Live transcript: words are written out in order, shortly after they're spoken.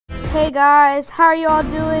Hey guys, how are you all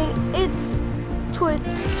doing? It's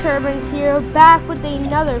TerminZz here, back with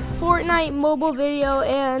another Fortnite mobile video,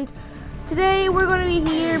 and today we're going to be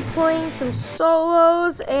here playing some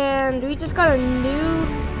solos, and we just got a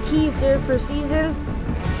new teaser for season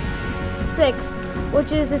 6,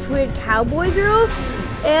 which is this weird cowboy girl,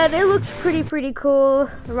 and it looks pretty cool.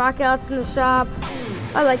 The rock out's in the shop.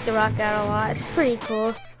 I like the rock out a lot. It's pretty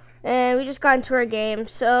cool, and we just got into our game,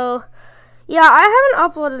 so yeah, I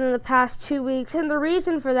haven't uploaded in the past 2 weeks, and the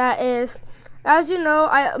reason for that is, as you know,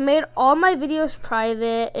 I made all my videos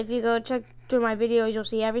private. If you go check through my videos, you'll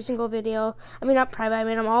see every single video. I mean, not private, I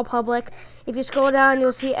made them all public. If you scroll down,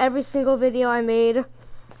 you'll see every single video I made.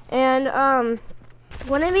 And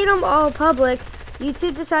when I made them all public,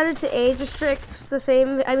 YouTube decided to age restrict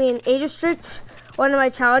one of my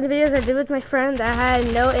challenge videos I did with my friend that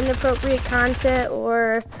had no inappropriate content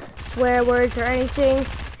or swear words or anything.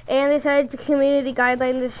 And they decided to community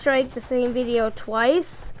guideline to strike the same video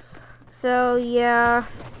twice. So yeah,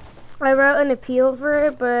 I wrote an appeal for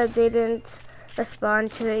it, but they didn't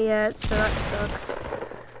respond to it yet, so that sucks.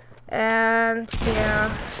 And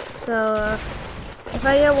yeah, so if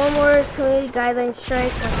I get one more community guideline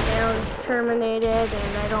strike, my channel is terminated,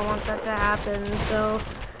 and I don't want that to happen. So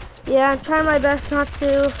yeah, I'm trying my best not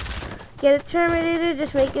to get it terminated,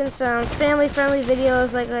 just making some family-friendly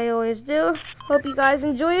videos like I always do. Hope you guys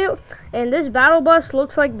enjoy it. And this battle bus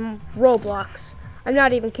looks like Roblox. I'm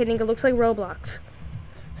not even kidding, it looks like Roblox.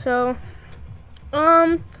 So, I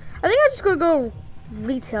think I'm just gonna go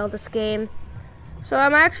retail this game. So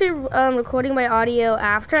I'm actually recording my audio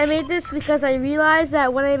after I made this, because I realized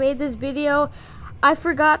that when I made this video, I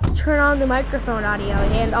forgot to turn on the microphone audio.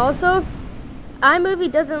 And also,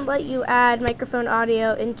 iMovie doesn't let you add microphone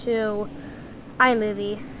audio into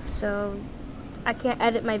iMovie, so I can't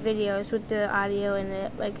edit my videos with the audio in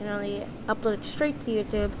it. I can only upload it straight to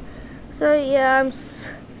YouTube. So yeah, I'm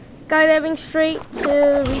skydiving straight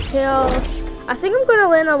to retail. I think I'm gonna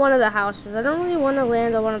land on one of the houses. I don't really want to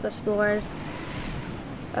land on one of the stores.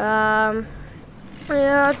 Yeah,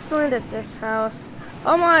 let's land at this house.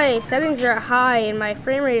 All my settings are high and my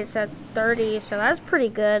frame rate is at 30, so that's pretty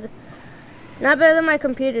good. Not better than my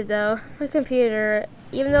computer though. My computer,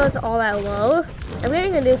 even though it's all that low, I'm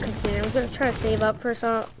getting a new computer. I'm gonna try to save up for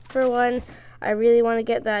one. I really want to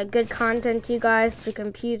get that good content to you guys to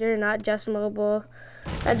computer, not just mobile.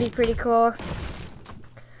 That'd be pretty cool.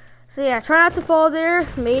 So yeah, try not to fall there.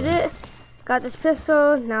 Made it. Got this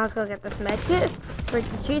pistol. Now let's go get this med kit. Break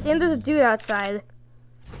the streets. And there's a dude outside.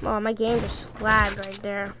 Oh, my game just lagged right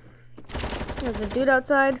there. There's a dude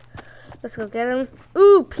outside. Let's go get him.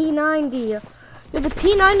 Ooh, P90. Yo, the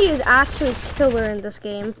P90 is actually killer in this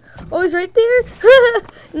game. Oh, he's right there?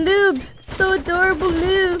 Noobs. So adorable,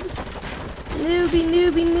 noobs. Newbie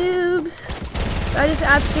noobs. I just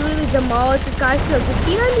absolutely demolished this guy's field. The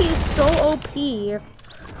P90 is so OP.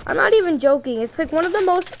 I'm not even joking. It's like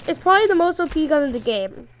it's probably the most OP gun in the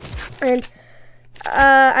game. And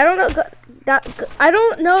I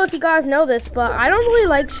don't know if you guys know this, but I don't really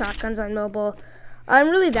like shotguns on mobile. I'm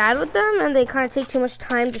really bad with them, and they kind of take too much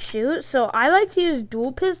time to shoot. So I like to use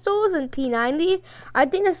dual pistols and P90. I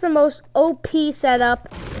think that's the most OP setup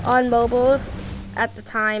on mobile at the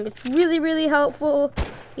time. It's really helpful.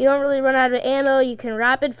 You don't really run out of ammo. You can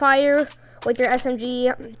rapid fire with your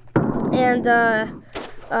SMG,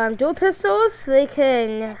 and dual pistols, they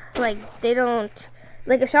can, they don't,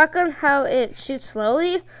 like a shotgun, how it shoots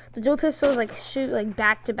slowly. The dual pistols shoot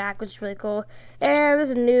back to back, which is really cool. And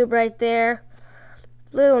there's a noob right there.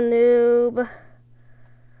 Little noob.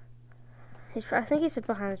 I think he's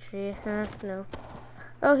behind the tree. No.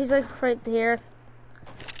 Oh, he's right here.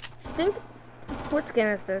 I think. What skin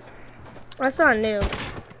is this? I saw a noob.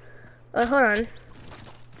 Oh, hold on.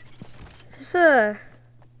 Is this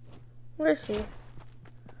where is he?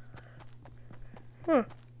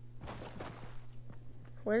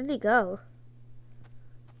 Where did he go?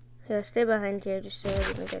 Yeah, stay behind here just so he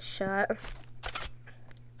doesn't get shot.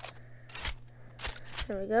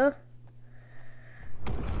 There we go.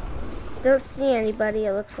 Don't see anybody,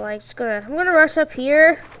 it looks like. I'm gonna rush up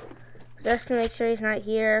here just to make sure he's not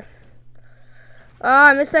here. Oh,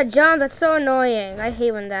 I missed that jump. That's so annoying. I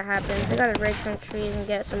hate when that happens. I gotta break some trees and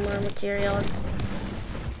get some more materials.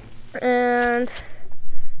 And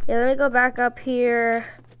yeah, let me go back up here.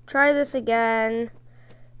 Try this again.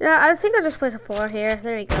 Yeah, I think I'll just place a floor here.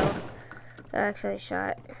 There we go. That actually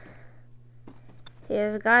shot.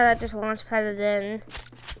 Here's a guy that just launch padded in.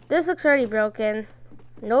 This looks already broken.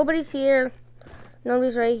 Nobody's here.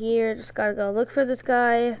 Nobody's right here. Just gotta go look for this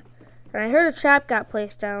guy. And I heard a trap got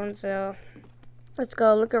placed down, so let's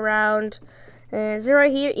go look around. And is it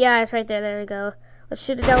right here? Yeah, it's right there. There we go. Let's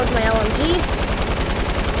shoot it down with my LMG.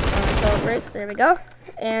 So it breaks. There we go.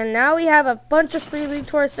 And now we have a bunch of free loot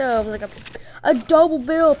to ourselves, like a double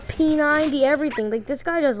barrel P90, everything. Like, this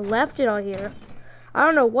guy just left it all here. I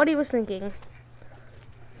don't know what he was thinking.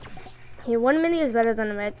 Here, 1 mini is better than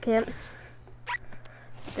a med kit.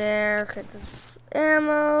 There, let's get this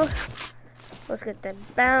ammo. Let's get the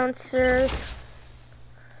bouncers.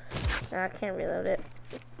 I can't reload it.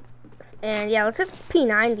 And yeah, let's get this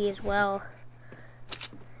P90 as well.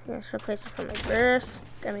 Let's replace it for my burst.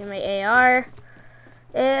 I mean, my AR.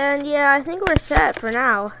 And yeah, I think we're set for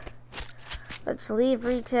now. Let's leave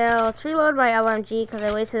retail. Let's reload my LMG because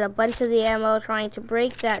I wasted a bunch of the ammo trying to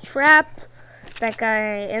break that trap. That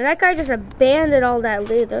guy just abandoned all that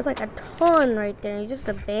loot. There's like a ton right there. He just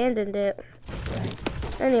abandoned it.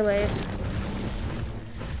 Anyways,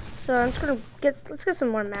 so I'm just gonna let's get some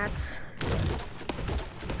more mats.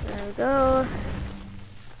 There we go.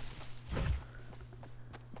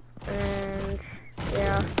 And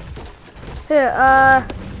yeah, here.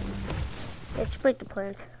 Let's break the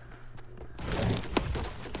plant.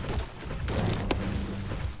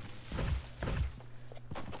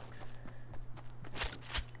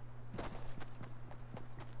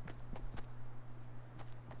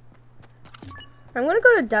 I'm gonna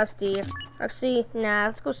go to Dusty. Actually, nah,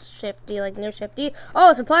 let's go Shifty, like near Shifty.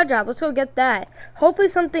 Oh, supply drop, let's go get that. Hopefully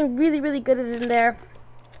something really, really good is in there.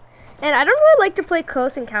 And I don't really like to play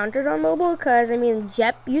close encounters on mobile because, I mean,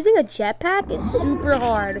 using a jetpack is super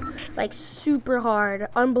hard. Like, super hard.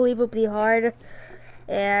 Unbelievably hard.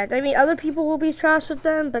 And, I mean, other people will be trash with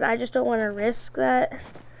them, but I just don't want to risk that.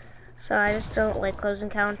 So I just don't like close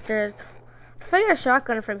encounters. If I get a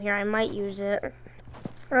shotgun from here, I might use it.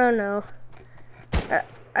 I don't know.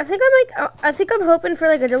 I think I'm hoping for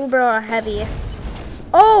like a double barrel heavy.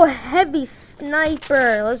 Oh, heavy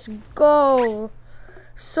sniper. Let's go.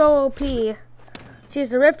 So OP. Let's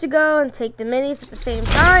use the rift to go and take the minis at the same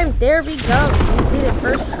time. There we go. We did it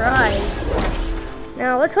first try.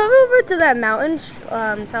 Now let's head over to that mountain,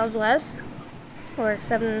 southwest, or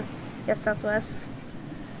southwest.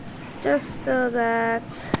 Just so that,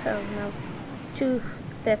 oh no,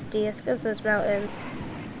 250. Let's go to this mountain.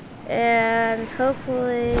 And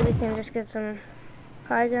hopefully we can just get some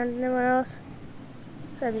high ground and everyone else.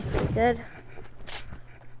 That'd be pretty good.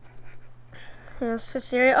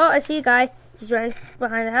 Oh, I see a guy. He's running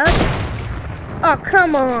behind the house. Oh,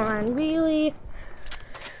 come on. Really?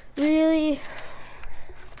 Really?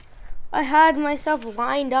 I had myself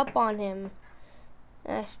lined up on him.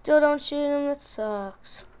 And I still don't shoot him. That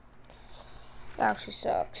sucks. That actually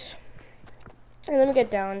sucks. And let me get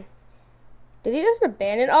down. Did he just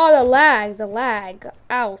abandon? Oh, the lag.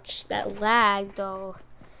 Ouch, that lag though.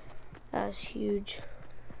 That was huge.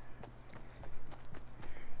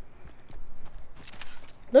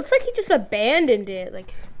 Looks like he just abandoned it.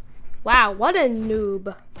 Like, wow, what a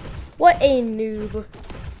noob. What a noob.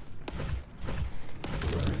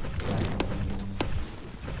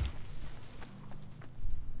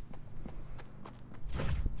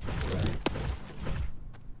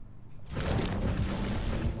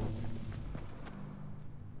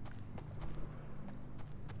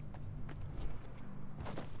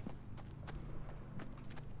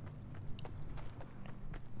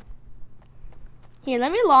 Here,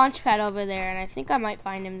 let me launch pad over there, and I think I might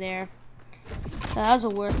find him there. That was a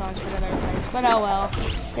worse launch pad I've ever placed, but oh well.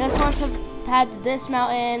 Yeah, let's launch pad to this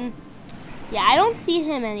mountain. Yeah, I don't see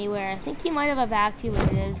him anywhere. I think he might have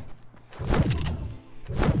evacuated.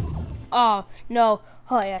 Oh, no.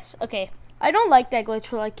 Oh, yes. Okay. I don't like that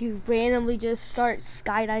glitch where, like, you randomly just start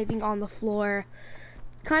skydiving on the floor.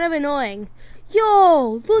 Kind of annoying.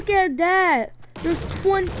 Yo, look at that. There's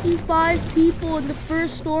 25 people in the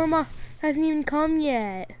first storm. Hasn't even come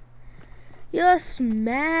yet. Yes,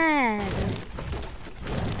 mad.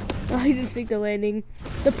 I just think the landing.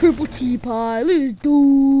 The purple teapot. Look at this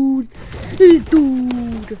dude. Look at this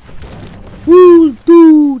dude. Woo,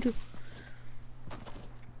 dude.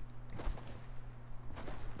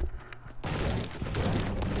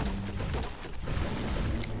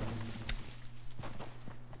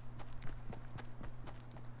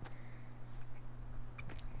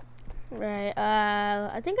 Right,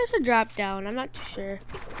 I think I should drop down. I'm not too sure.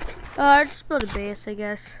 I'll just build a base, I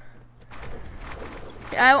guess.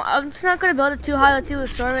 I'm just not going to build it too high. Let's see what the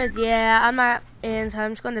storm is. Yeah, I'm not in, so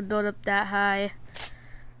I'm just going to build up that high.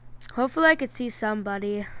 Hopefully I could see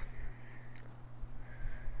somebody.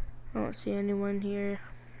 I don't see anyone here.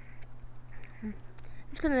 I'm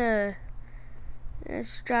just going to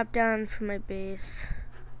just drop down from my base.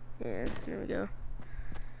 Yeah, there we go.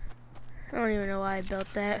 I don't even know why I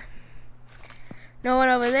built that. No one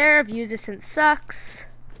over there. View distance sucks.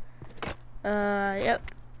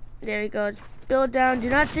 Yep. There we go. Build down. Do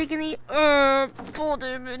not take any fall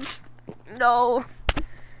damage. No.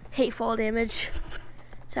 Hate fall damage.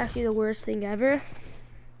 It's actually the worst thing ever.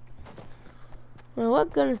 Well,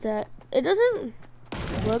 what gun is that? It doesn't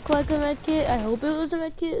look like a med kit. I hope it was a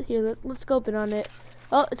med kit. Here, let's scope it on it.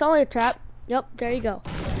 Oh, it's only a trap. Yep, there you go.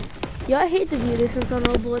 Yeah, I hate to view this since on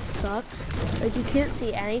mobile. It sucks. Like, you can't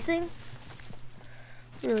see anything.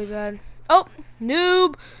 Really bad. Oh,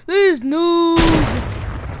 noob. This noob.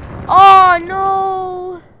 Oh,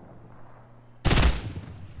 no.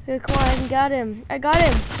 Here, come on. I got him. I got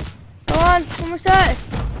him. Come on. One more shot.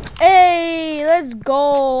 Hey, let's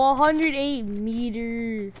go. 108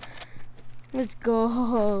 meters. Let's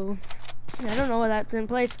go. I don't know why that's in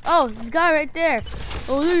place. Oh, this guy right there.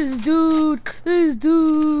 Oh, this dude. This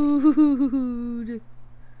dude.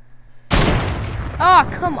 Oh,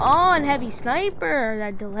 come on, heavy sniper.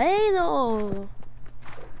 That delay, though.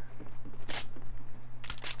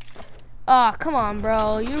 Oh, come on,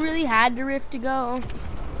 bro. You really had the rift to go.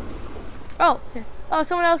 Oh,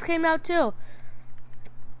 someone else came out, too.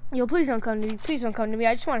 Yo, please don't come to me. Please don't come to me.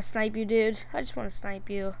 I just want to snipe you, dude. I just want to snipe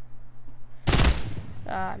you.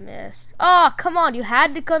 Ah, I missed. Oh, come on. You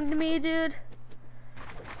had to come to me, dude.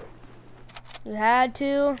 You had to.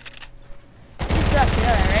 You suck, you know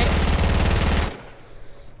that, right?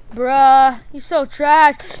 Bruh, you're so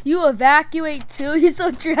trash. You evacuate too. You're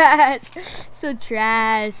so trash. So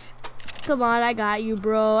trash. Come on, I got you,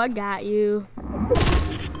 bro. I got you.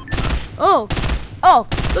 Oh,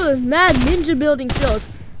 look at this mad ninja building skills.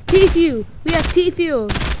 Tfue. We have Tfue.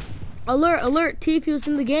 Alert, alert. Tfue's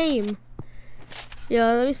in the game.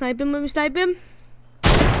 Yeah, let me snipe him. Let me snipe him.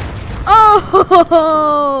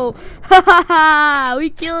 Oh! Ha ha ha! We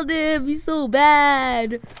killed him. He's so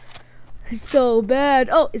bad. So bad.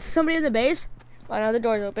 Oh, is somebody in the base? Oh no, the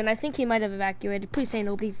door's open. I think he might have evacuated. Please say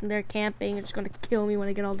nobody's in there camping. It's gonna kill me when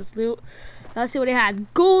I get all this loot. Let's see what he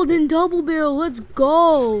had. Golden double barrel. Let's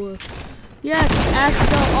go. Yeah,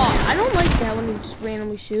 oh, I don't like that when you just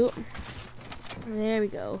randomly shoot. There we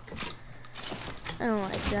go. I don't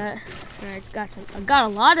like that. Alright, I got a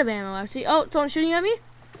lot of ammo actually. Oh, someone shooting at me?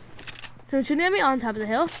 Someone shooting at me on top of the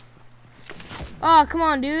hill. Oh, come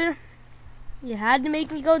on, dude. You had to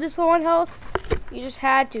make me go this low on health. You just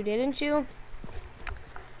had to, didn't you?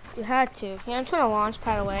 You had to. Yeah, I'm trying to launch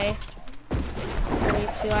pad away. I need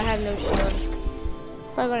to. I have no shield.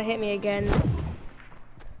 Probably gonna hit me again.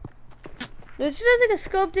 This is like a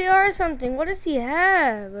scoped AR or something. What does he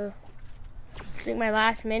have? I think my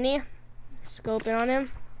last mini. Scoping on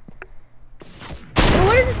him. Oh,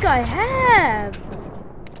 what does this guy have?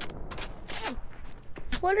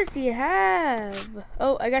 What does he have?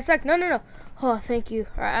 Oh, I got stuck. No. Oh, thank you.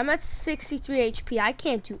 Alright, I'm at 63 HP. I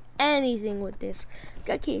can't do anything with this.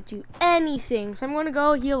 I can't do anything. So I'm gonna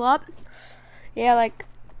go heal up. Yeah, like,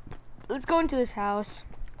 let's go into this house.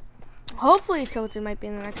 Hopefully Tilted might be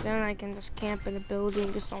in the next one. I can just camp in a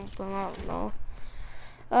building or something. I don't know.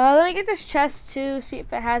 Let me get this chest too, see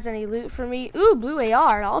if it has any loot for me. Ooh, blue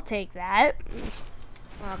AR. I'll take that.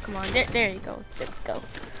 Oh, come on. There you go. There we go.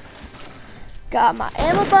 Got my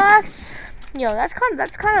ammo box. Yo, that's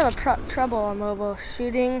kind of a trouble on mobile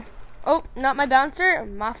shooting. Oh, not my bouncer,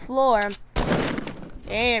 my floor.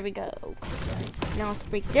 There we go. Now let's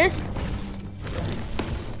break this.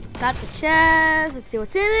 Got the chest. Let's see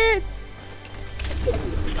what's in it.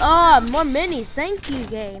 Oh, more minis. Thank you,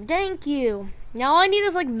 game. Thank you. Now all I need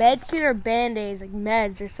is like med kit or band-aids, like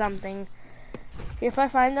meds or something. If I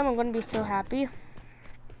find them, I'm gonna be so happy.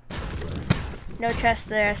 No chest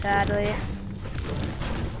there, sadly.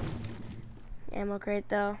 Ammo crate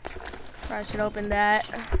though. Probably should open that.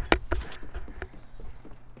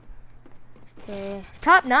 Okay.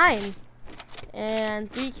 Top 9. And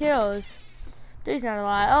 3 kills. 3's not a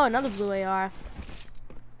lot. Oh, another blue AR.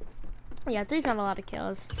 Yeah, 3's not a lot of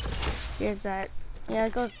kills. Here's that. Yeah,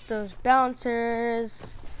 go with those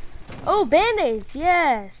bouncers. Oh, band-aids.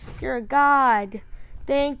 Yes. You're a god.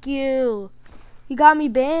 Thank you. You got me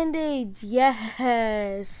band-aids.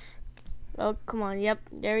 Yes. Oh, come on. Yep.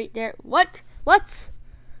 There. What?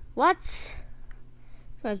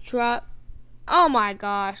 Gonna drop. Oh my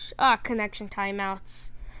gosh. Ah, connection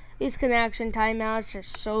timeouts. These connection timeouts are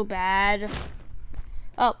so bad.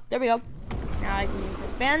 Oh, there we go. Now I can use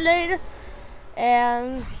this band-aid.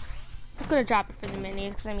 And I'm gonna drop it for the minis,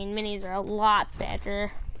 because I mean minis are a lot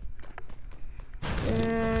better.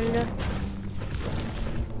 And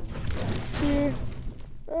here.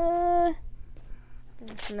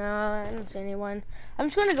 No, I don't see anyone. I'm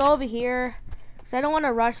just gonna go over here because I don't want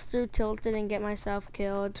to rush through Tilted and get myself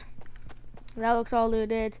killed. That looks all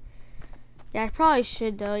looted. Yeah, I probably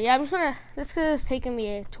should though. Yeah, this is taking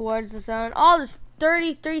me towards the zone. Oh, there's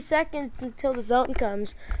 33 seconds until the zone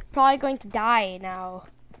comes. Probably going to die now.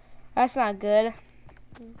 That's not good.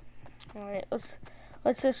 All right, let's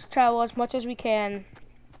just travel as much as we can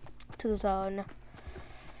to the zone.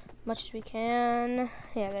 Much as we can.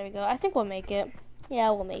 Yeah, there we go. I think we'll make it.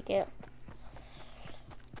 Yeah, we'll make it.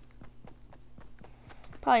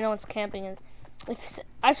 Probably no one's camping in.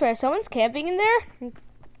 I swear, if someone's camping in there,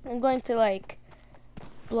 I'm going to like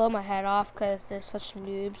blow my head off because they're such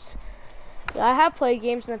noobs. Yeah, I have played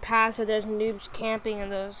games in the past where there's noobs camping in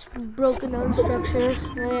those broken down structures.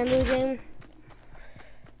 Really amazing.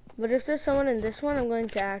 But if there's someone in this one, I'm going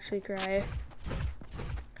to actually cry.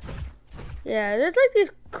 Yeah, there's like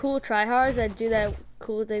these cool tryhards that do that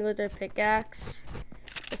cool thing with their pickaxe.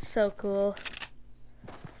 It's so cool.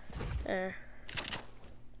 There.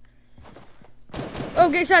 Oh,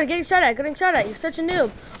 getting shot at. You're such a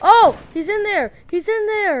noob. Oh, he's in there.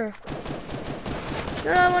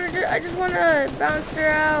 No, I just want to bounce her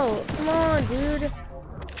out. Come on, dude.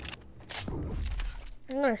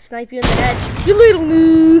 I'm gonna snipe you in the head. You little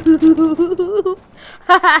noob.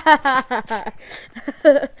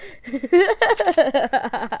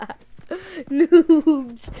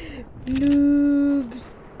 Noobs.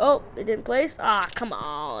 Oh, it didn't place. Ah, come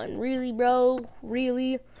on. Really, bro?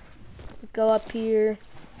 Really? Let's go up here.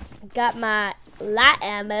 Got my light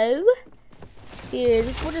ammo. Here,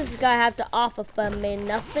 what does this guy have to offer for me?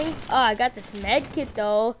 Nothing. Oh, I got this med kit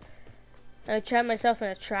though. I trapped myself in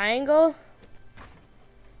a triangle.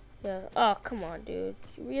 Yeah. Oh, come on, dude.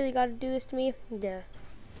 You really gotta do this to me? Yeah.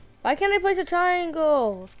 Why can't I place a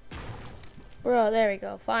triangle? Bro, there we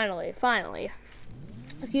go. Finally.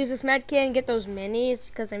 Let's use this med kit and get those minis.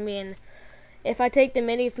 Because, I mean, if I take the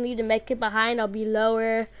minis and leave the med kit behind, I'll be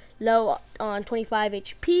low on 25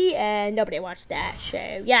 HP. And nobody wants that.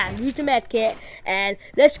 So, yeah, use the med kit. And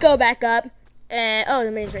let's go back up. And, oh,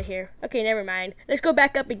 the minis right here. Okay, never mind. Let's go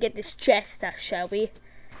back up and get this chest, shall we?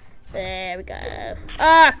 There we go.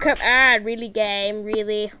 Ah, come on. Really, game?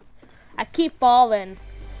 Really? I keep falling.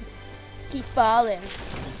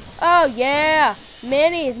 Oh, yeah.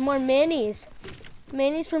 Minis. More minis.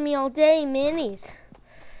 Minis for me all day. Minis.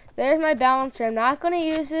 There's my balancer. I'm not going to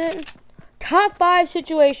use it. Top 5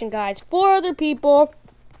 situation, guys. 4 other people.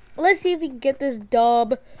 Let's see if we can get this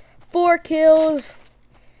dub. 4 kills.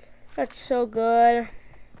 That's so good.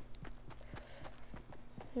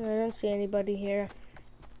 I don't see anybody here.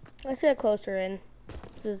 Let's get closer in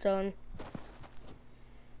to the zone.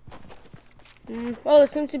 Oh, there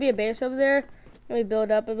seems to be a base over there. Let me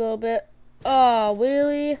build up a little bit. Oh,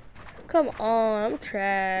 really? Come on, I'm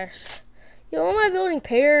trash. Yo, what am I building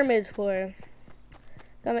pyramids for?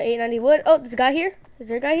 Got my 890 wood. Oh, there's a guy here? Is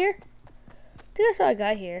there a guy here? I think I saw a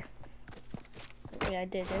guy here. Yeah, I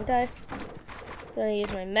did, didn't I? I'm gonna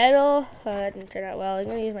use my metal. That didn't turn out well. I'm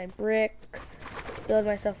gonna use my brick. Build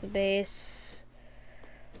myself a base.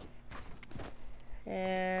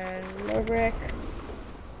 And more brick.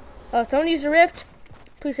 Oh, someone used a rift.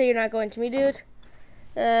 Please say you're not going to me, dude.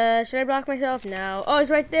 Should I block myself? No. Oh, he's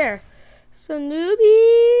right there. So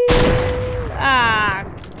newbie. Ah,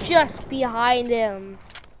 just behind him.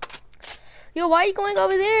 Yo, why are you going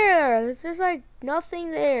over there? There's like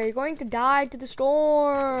nothing there. You're going to die to the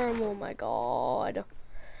storm. Oh my god.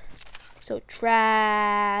 So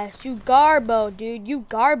trash. You garbo, dude. You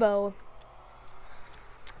garbo.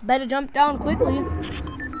 Better jump down quickly.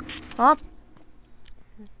 Huh?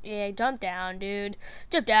 Yeah, jump down, dude.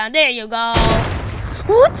 Jump down. There you go.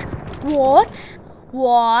 What?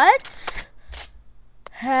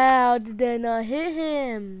 How did they not hit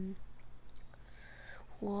him?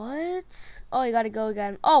 What? Oh, you gotta go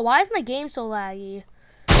again. Oh, why is my game so laggy?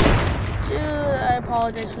 Dude, I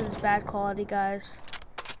apologize for this bad quality, guys.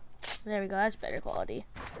 There we go. That's better quality.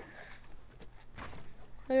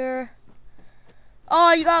 Here.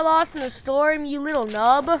 Oh, you got lost in the storm, you little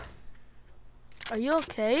nub. Are you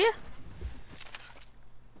okay?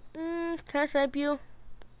 Can I snipe you?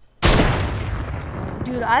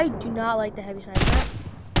 Dude, I do not like the heavy sniper.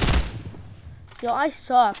 Yo, I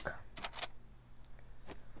suck.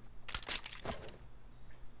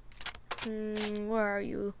 Where are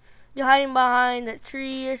you? You're hiding behind that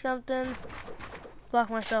tree or something? Block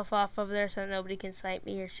myself off over there so nobody can snipe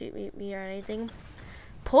me or shoot me or anything.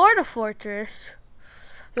 Porta Fortress.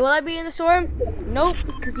 Will I be in the storm? Nope,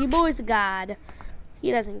 because he boy's a god.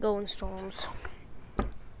 He doesn't go in storms.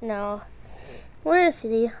 No. Where is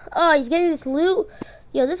he? Oh, he's getting this loot.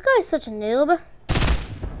 Yo, this guy's such a noob.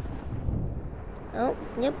 Oh,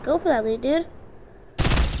 yep, go for that loot, dude.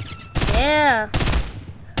 Yeah.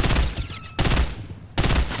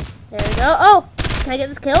 There we go. Oh, can I get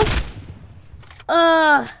this kill?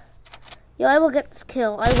 Yo, I will get this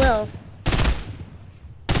kill. I will.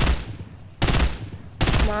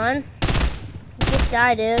 Come on. Just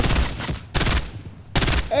die, dude.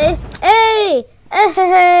 Hey! Hey!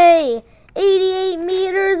 Hey! 88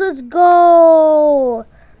 meters, let's go!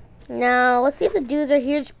 Now, let's see if the dudes are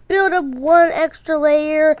here. Just build up one extra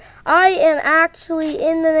layer. I am actually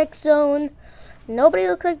in the next zone. Nobody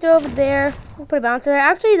looks like they're over there. I'll put a bouncer there.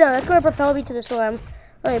 Actually, no, that's going to propel me to the storm.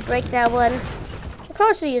 Let me break that one. I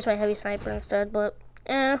probably should have used my heavy sniper instead, but,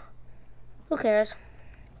 who cares?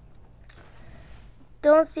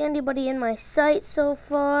 Don't see anybody in my sight so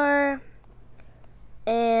far.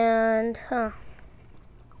 And,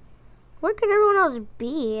 where could everyone else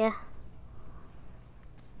be?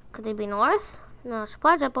 Could they be north? No,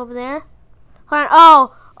 supply drop over there. Hold on.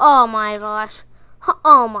 Oh my gosh.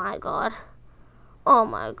 Oh my god. Oh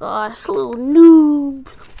my gosh. Little noobs.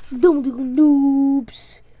 Dumb little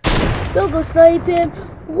noobs. Don't go snipe him.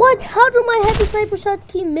 What? How do my heavy sniper shots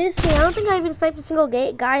keep missing? I don't think I even sniped a single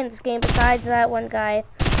guy in this game besides that one guy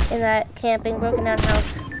in that camping broken down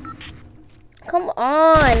house. Come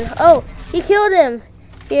on. Oh, he killed him.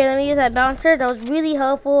 Here, let me use that bouncer. That was really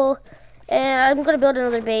helpful. And I'm going to build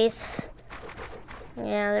another base.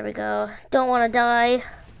 Yeah, there we go. Don't want to die.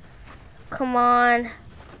 Come on.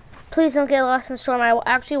 Please don't get lost in the storm. I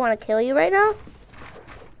actually want to kill you right now.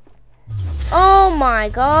 Oh my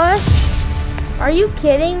gosh. Are you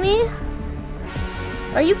kidding me?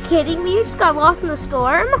 Are you kidding me? You just got lost in the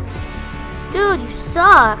storm? Dude, you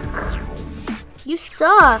suck. You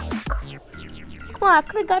suck. Come on, I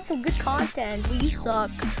could have got some good content, but you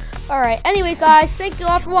suck. Alright, anyways guys, thank you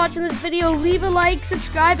all for watching this video. Leave a like,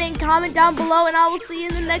 subscribe, and comment down below, and I will see you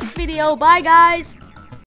in the next video. Bye guys!